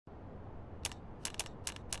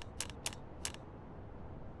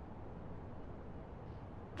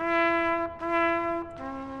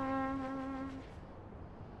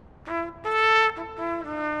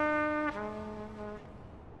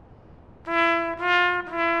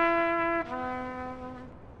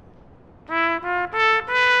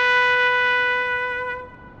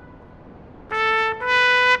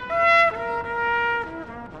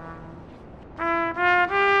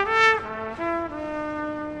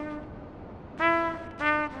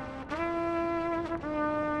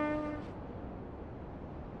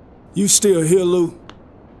You still here, Lou?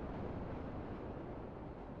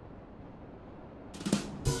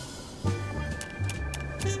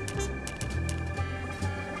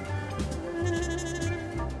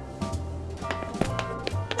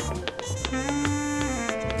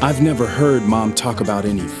 I've never heard Mom talk about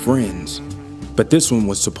any friends, but this one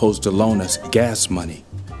was supposed to loan us gas money.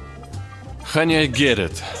 Honey, I get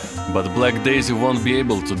it, but Black Daisy won't be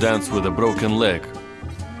able to dance with a broken leg.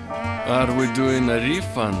 Are we doing a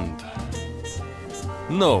refund?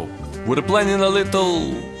 No, we're planning a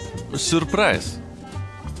little surprise.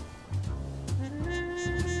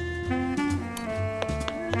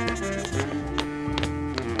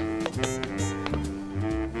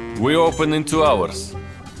 We open in 2 hours.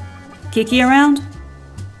 Kiki around?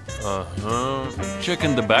 Check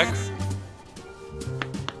in the back.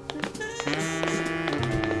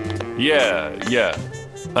 Yeah.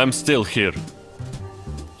 I'm still here.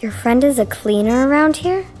 Your friend is a cleaner around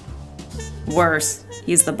here? Worse.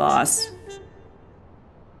 He's the boss.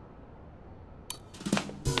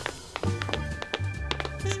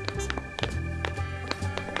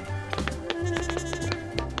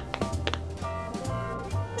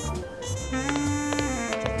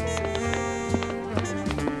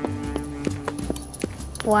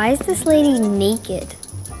 Why is this lady naked?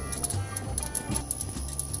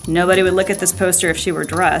 Nobody would look at this poster if she were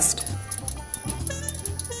dressed.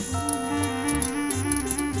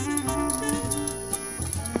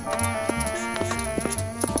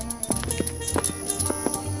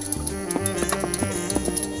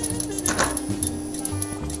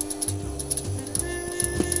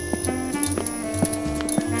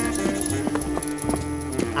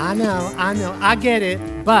 I know, I get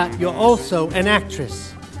it, but you're also an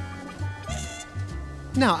actress.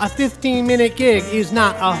 Now, a 15-minute gig is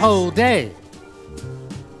not a whole day.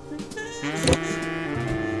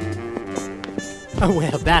 Oh,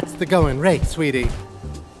 well, that's the going rate, sweetie.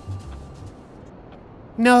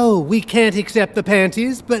 No, we can't accept the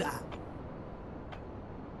panties, but...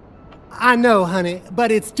 I know, honey,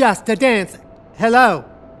 but it's just a dance. Hello?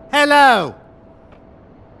 Hello?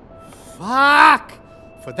 Fuck!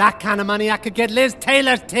 For that kind of money, I could get Liz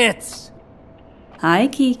Taylor's tits. Hi,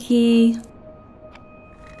 Kiki.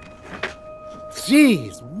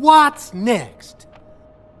 Jeez, what's next?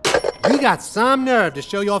 You got some nerve to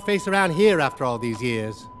show your face around here after all these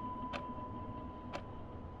years.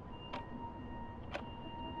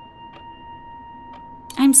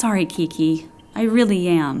 I'm sorry, Kiki. I really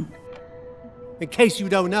am. In case you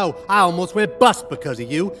don't know, I almost went bust because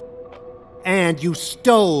of you. And you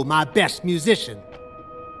stole my best musician.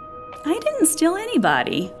 I didn't steal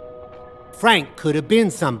anybody. Frank could have been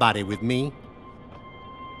somebody with me.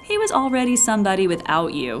 He was already somebody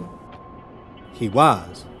without you. He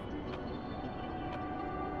was.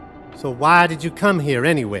 So why did you come here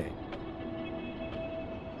anyway?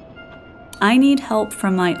 I need help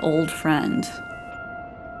from my old friend.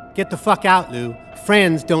 Get the fuck out, Lou.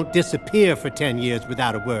 Friends don't disappear for 10 years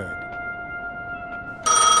without a word.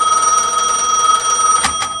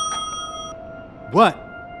 What?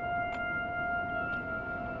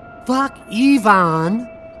 Fuck Yvonne.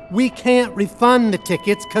 We can't refund the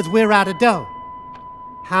tickets because we're out of dough.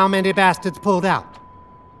 How many bastards pulled out?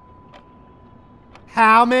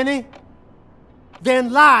 How many?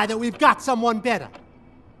 Then lie that we've got someone better.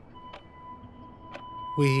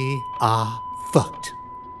 We are fucked.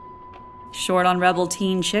 Short on rebel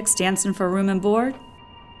teen chicks dancing for room and board?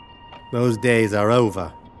 Those days are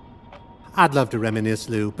over. I'd love to reminisce,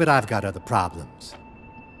 Lou, but I've got other problems.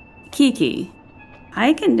 Kiki,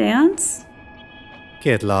 I can dance.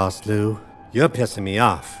 Get lost, Lou. You're pissing me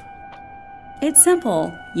off. It's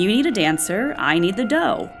simple. You need a dancer, I need the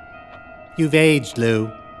dough. You've aged,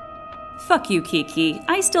 Lou. Fuck you, Kiki.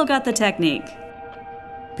 I still got the technique.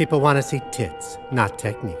 People want to see tits, not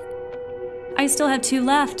technique. I still have 2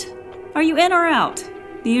 left. Are you in or out?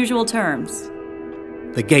 The usual terms.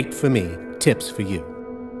 The gate for me, tips for you.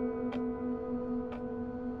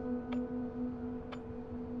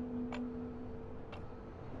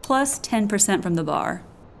 Plus 10% from the bar.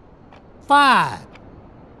 5.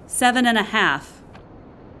 7.5.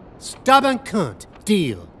 Stubborn cunt.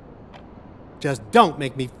 Deal. Just don't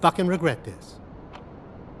make me fucking regret this.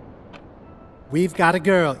 We've got a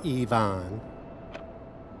girl, Yvonne.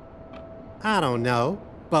 I don't know,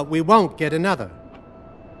 but we won't get another.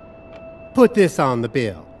 Put this on the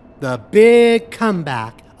bill. The big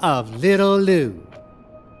comeback of Little Lou.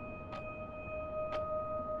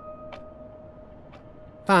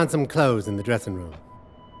 Find some clothes in the dressing room.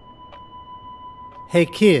 Hey,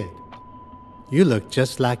 kid. You look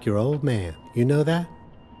just like your old man. You know that?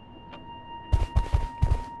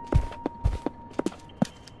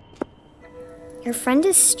 Your friend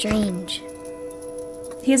is strange.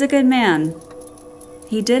 He's a good man.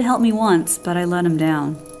 He did help me once, but I let him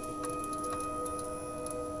down.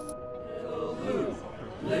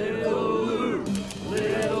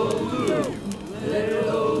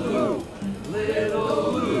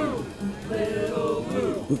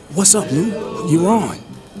 What's up, Lou? You're on.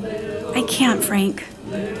 I can't, Frank.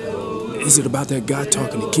 Is it about that guy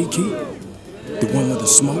talking to Kiki? The one with the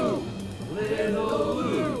smoke?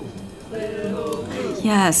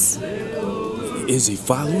 Yes. Is he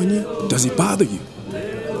following you? Does he bother you?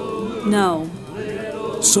 No.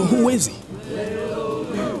 So who is he?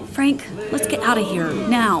 Frank, let's get out of here,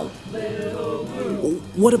 now.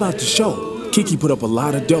 What about the show? Kiki put up a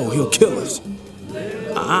lot of dough. He'll kill us.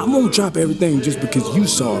 I won't drop everything just because you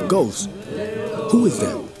saw a ghost. Who is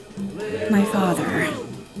that? My father.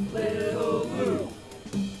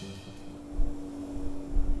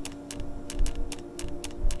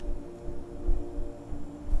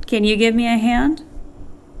 Can you give me a hand?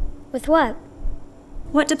 With what?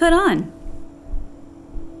 What to put on?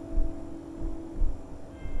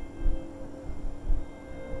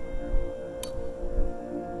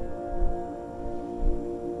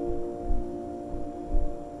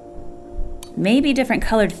 Maybe different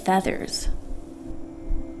colored feathers.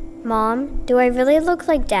 Mom, do I really look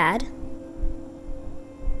like Dad?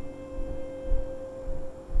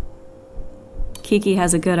 Kiki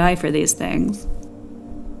has a good eye for these things.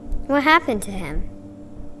 What happened to him?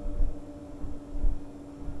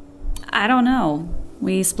 I don't know.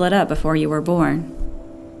 We split up before you were born.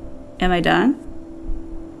 Am I done?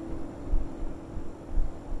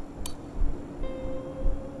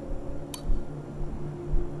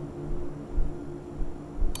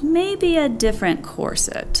 Maybe a different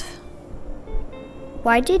corset.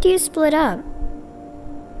 Why did you split up?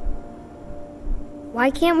 Why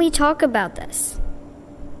can't we talk about this?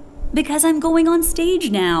 Because I'm going on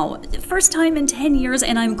stage now. First time in 10 years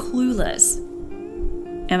and I'm clueless.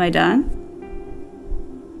 Am I done?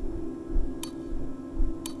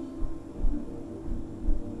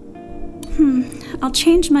 I'll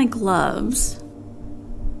change my gloves.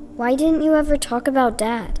 Why didn't you ever talk about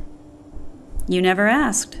Dad? You never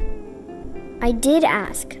asked. I did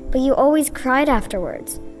ask, but you always cried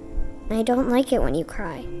afterwards. And I don't like it when you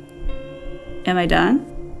cry. Am I done?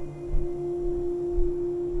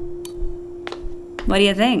 What do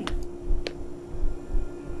you think?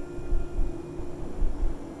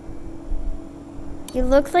 You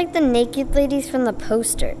look like the naked ladies from the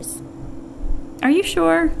posters. Are you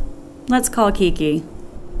sure? Let's call Kiki.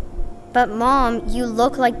 But Mom, you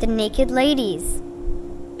look like the naked ladies.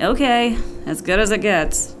 Okay, as good as it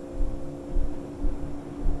gets.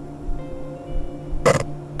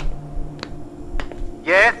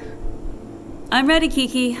 Yes? I'm ready,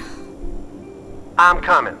 Kiki. I'm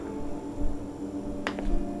coming.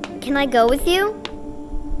 Can I go with you?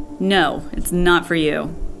 No, it's not for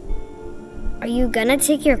you. Are you gonna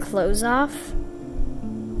take your clothes off?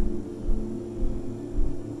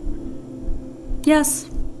 Yes.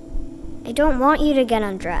 I don't want you to get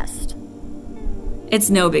undressed.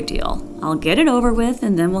 It's no big deal. I'll get it over with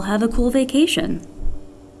and then we'll have a cool vacation.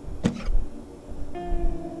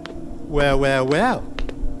 Well, well, well.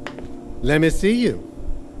 Let me see you.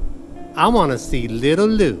 I want to see little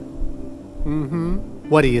Lou.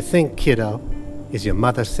 What do you think, kiddo? Is your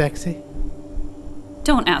mother sexy?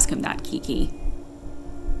 Don't ask him that, Kiki.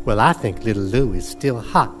 Well, I think little Lou is still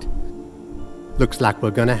hot. Looks like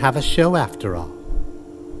we're gonna have a show after all.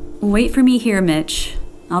 Wait for me here, Mitch.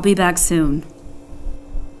 I'll be back soon.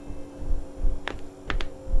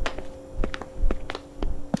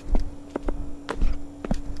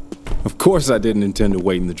 Of course I didn't intend to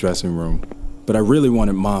wait in the dressing room, but I really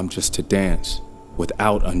wanted Mom just to dance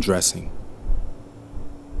without undressing.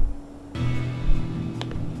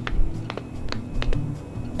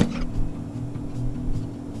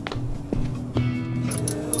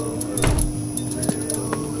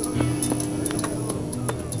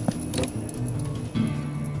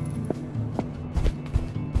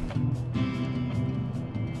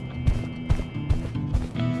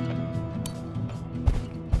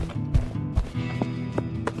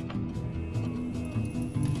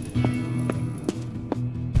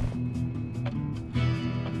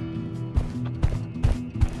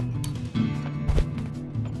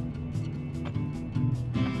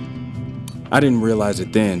 I didn't realize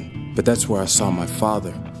it then, but that's where I saw my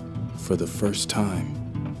father for the first time.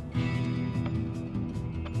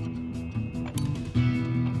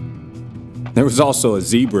 There was also a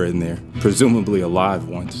zebra in there, presumably alive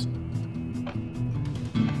once.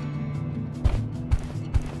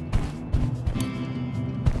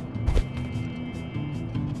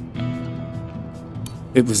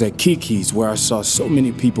 It was at Kiki's where I saw so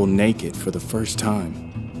many people naked for the first time.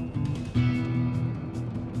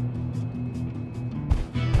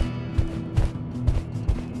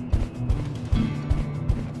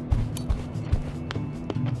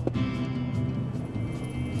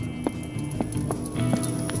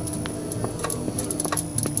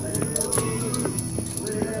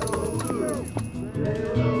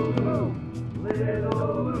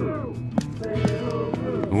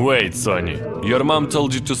 Wait, Sonny. Your mom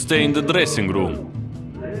told you to stay in the dressing room.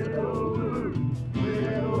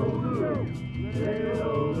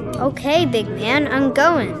 Okay, big man, I'm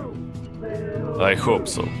going. I hope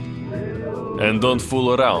so. And don't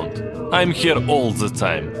fool around. I'm here all the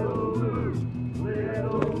time.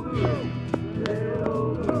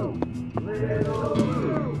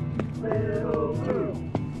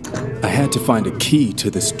 I had to find a key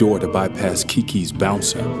to this door to bypass Kiki's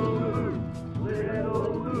bouncer.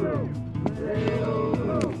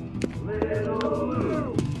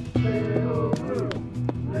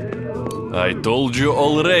 I told you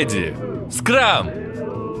already. Scram!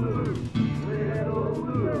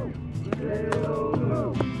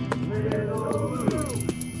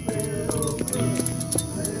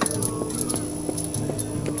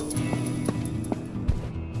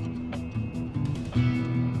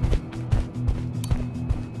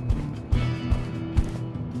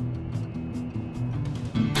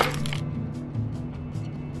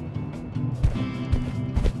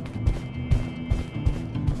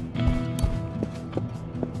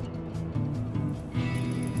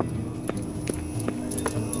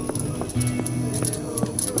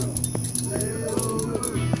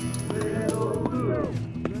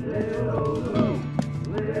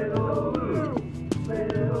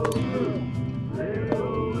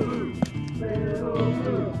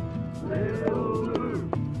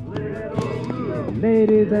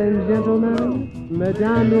 Ladies and gentlemen,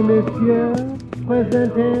 mesdames et messieurs,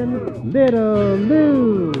 presenting Little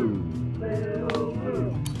Lou.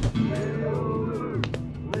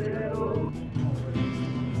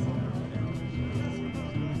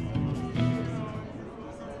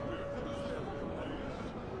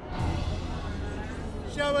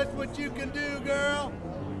 Show us what you can do, girl.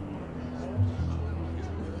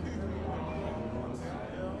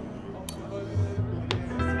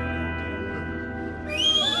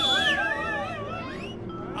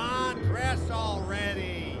 Undress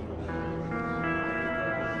already.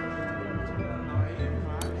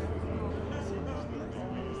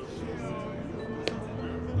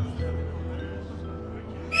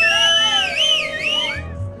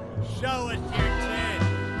 Show us your tits.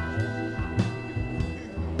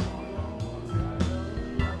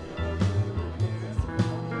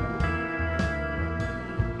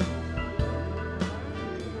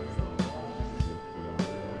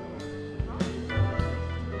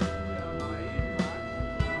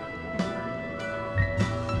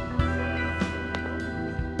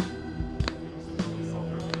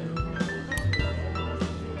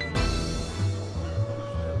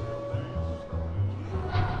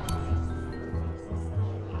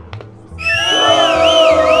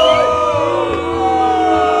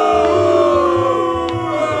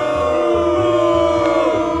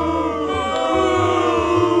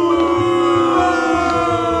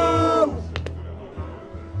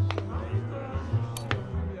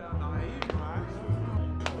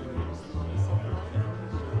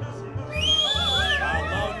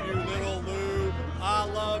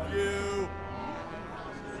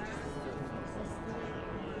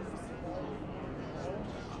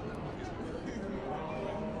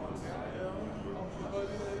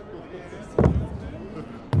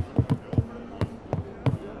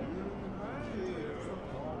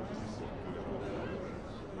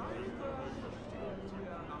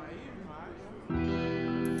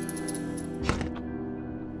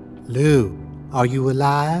 Lou, are you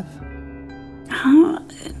alive?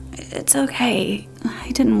 It's okay.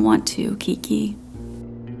 I didn't want to, Kiki.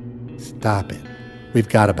 Stop it. We've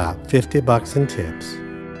got about $50 in tips.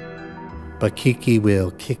 But Kiki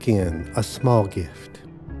will kick in a small gift.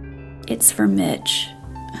 It's for Mitch.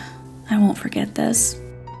 I won't forget this.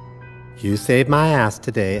 You saved my ass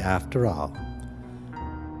today, after all.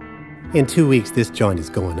 In 2 weeks, this joint is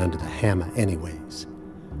going under the hammer anyways.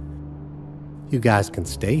 You guys can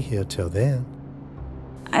stay here till then.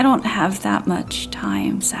 I don't have that much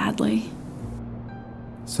time, sadly.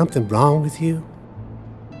 Something wrong with you?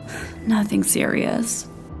 Nothing serious.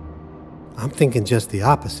 I'm thinking just the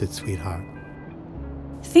opposite, sweetheart.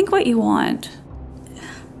 Think what you want.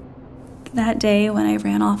 That day when I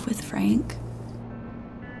ran off with Frank.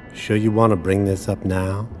 Sure you want to bring this up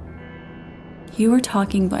now? You were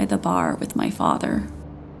talking by the bar with my father.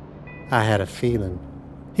 I had a feeling.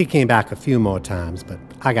 He came back a few more times, but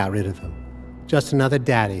I got rid of him. Just another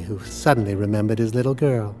daddy who suddenly remembered his little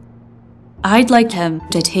girl. I'd like him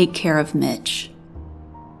to take care of Mitch.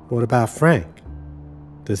 What about Frank?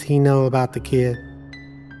 Does he know about the kid?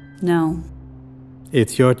 No.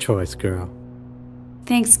 It's your choice, girl.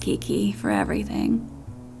 Thanks, Kiki, for everything.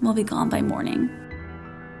 We'll be gone by morning.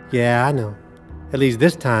 Yeah, I know. At least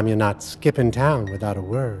this time you're not skipping town without a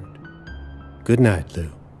word. Good night,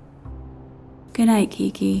 Lou. Good night,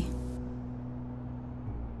 Kiki.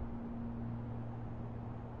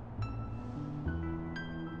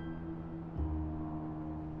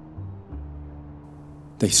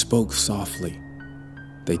 They spoke softly.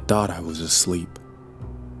 They thought I was asleep.